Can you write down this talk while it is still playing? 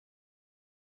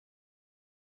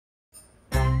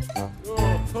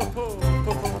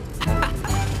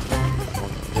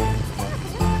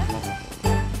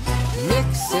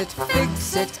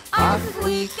fix it, off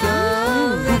we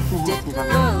go. Lift it,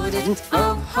 load it,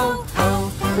 oh ho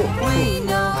ho. We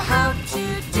know how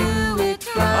to do it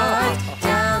right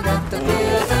down at the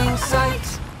building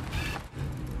site.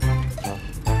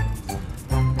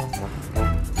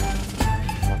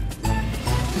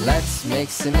 Let's make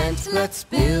cement, let's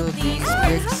build these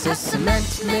bricks. A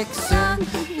cement mixer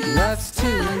loves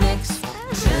to mix,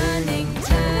 turning,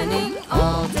 turning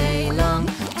all day long.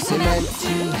 Cement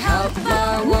to help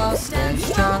our walls stand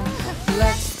strong.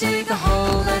 Let's dig a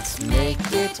hole, let's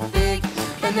make it big.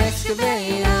 An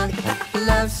excavator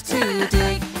loves to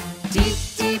dig deep,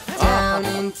 deep down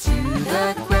into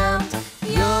the ground.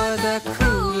 You're the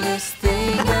coolest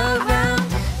thing around.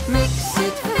 Mix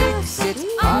it, fix it,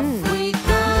 off we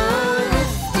go.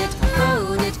 Lift it,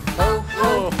 load it, oh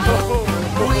ho ho.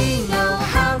 We know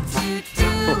how to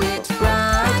do it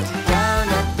right down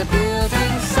at the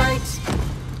building site.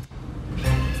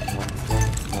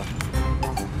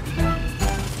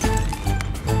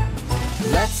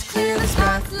 Let's clear this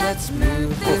path, let's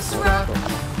move this rock.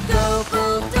 Go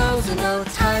bulldozer, no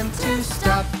time to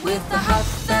stop. With a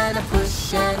huff and a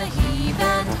push and a heave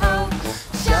and hoe,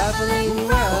 shoveling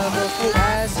rubble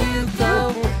as you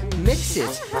go. Mix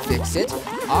it, fix it,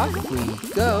 off we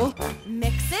go.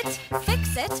 Mix it,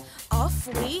 fix it, off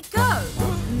we go.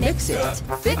 Mix it,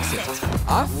 fix it,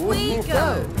 off we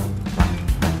go.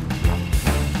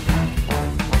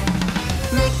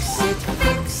 Mix it,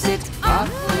 fix it, off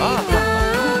we go.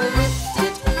 Lift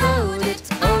it, load it,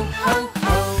 oh ho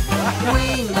ho.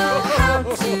 We know how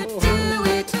to do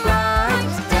it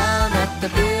right down at the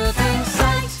building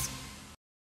site.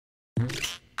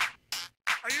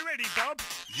 Are you ready, Bob?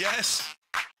 Yes.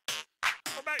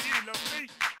 What about you, Lovely?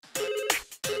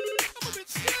 I'm a bit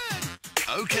scared.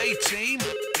 Okay, team,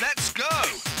 let's go.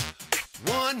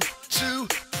 1, 2,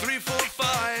 3, 4,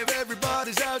 5.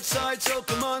 Everybody's outside, so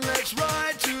come on, let's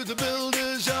ride to the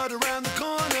builder's yard around the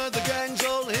corner. The gang's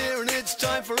all here, and it's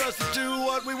time for us to do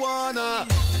what we wanna.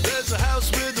 There's a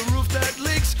house with a roof that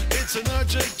leaks. It's an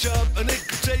urgent job, and it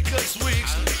could take us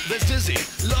weeks. There's Dizzy,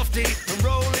 Lofty, and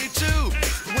Rolly too.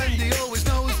 Wendy always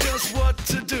knows just what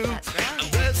to do.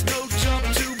 And there's no job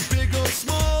too big or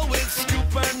small. With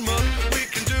scoop and mug, we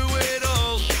can do it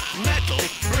all. Metal,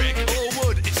 brick, or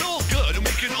wood, it's all good, and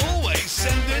we can always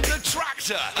send in the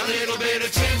tractor. A little bit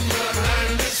of timber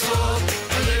and a saw.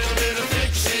 A little bit of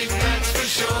fixing, that's for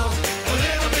sure. A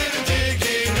little bit of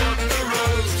digging up the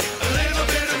road. A little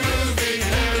bit of moving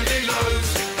heavy loads.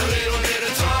 A little bit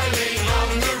of tiling on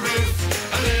the roof.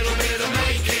 A little bit of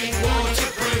making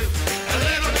waterproof. A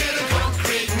little bit of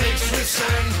concrete mixed with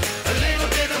sand. A little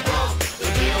bit of Bob, the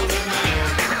builder man.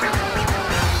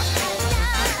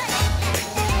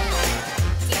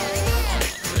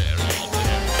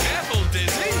 Careful,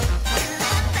 Dizzy.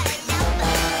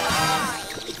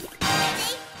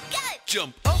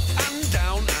 Jump up and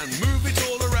down and move it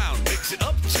all around. Mix it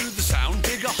up to the sound.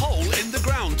 Dig a hole in the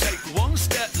ground. Take one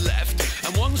step left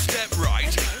and one step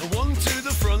right, and one to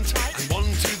the front and one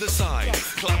to the side.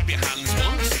 Clap your hands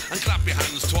once and clap your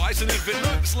hands twice, and if it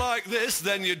looks like this,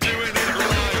 then you're doing it right. A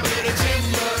little bit of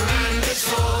timber and a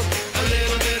saw. A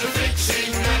little bit of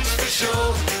fixing, that's for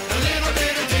sure. A little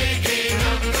bit of digging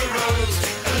up the roads.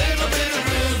 A little bit of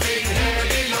moving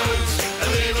heavy loads. A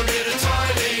little bit of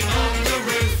tiling on the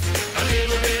roof. A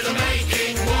little bit of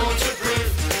making waterproof.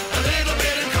 A little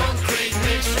bit of concrete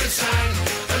mixed with sand.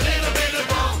 A little bit of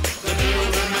Bob, the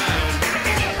builder man.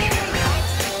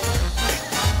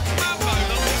 Mambo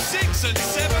number 6 and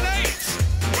 7, 8.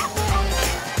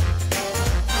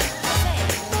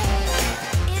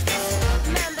 Is this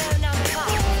Mambo number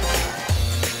 5?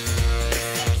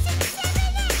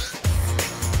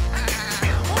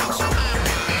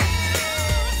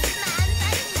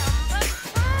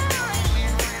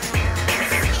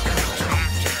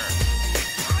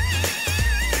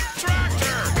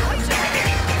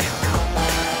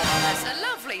 That's a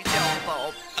lovely job,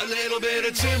 Bob. A little bit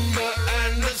of timber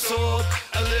and a saw.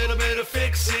 A little bit of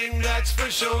fixing, that's for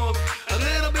sure.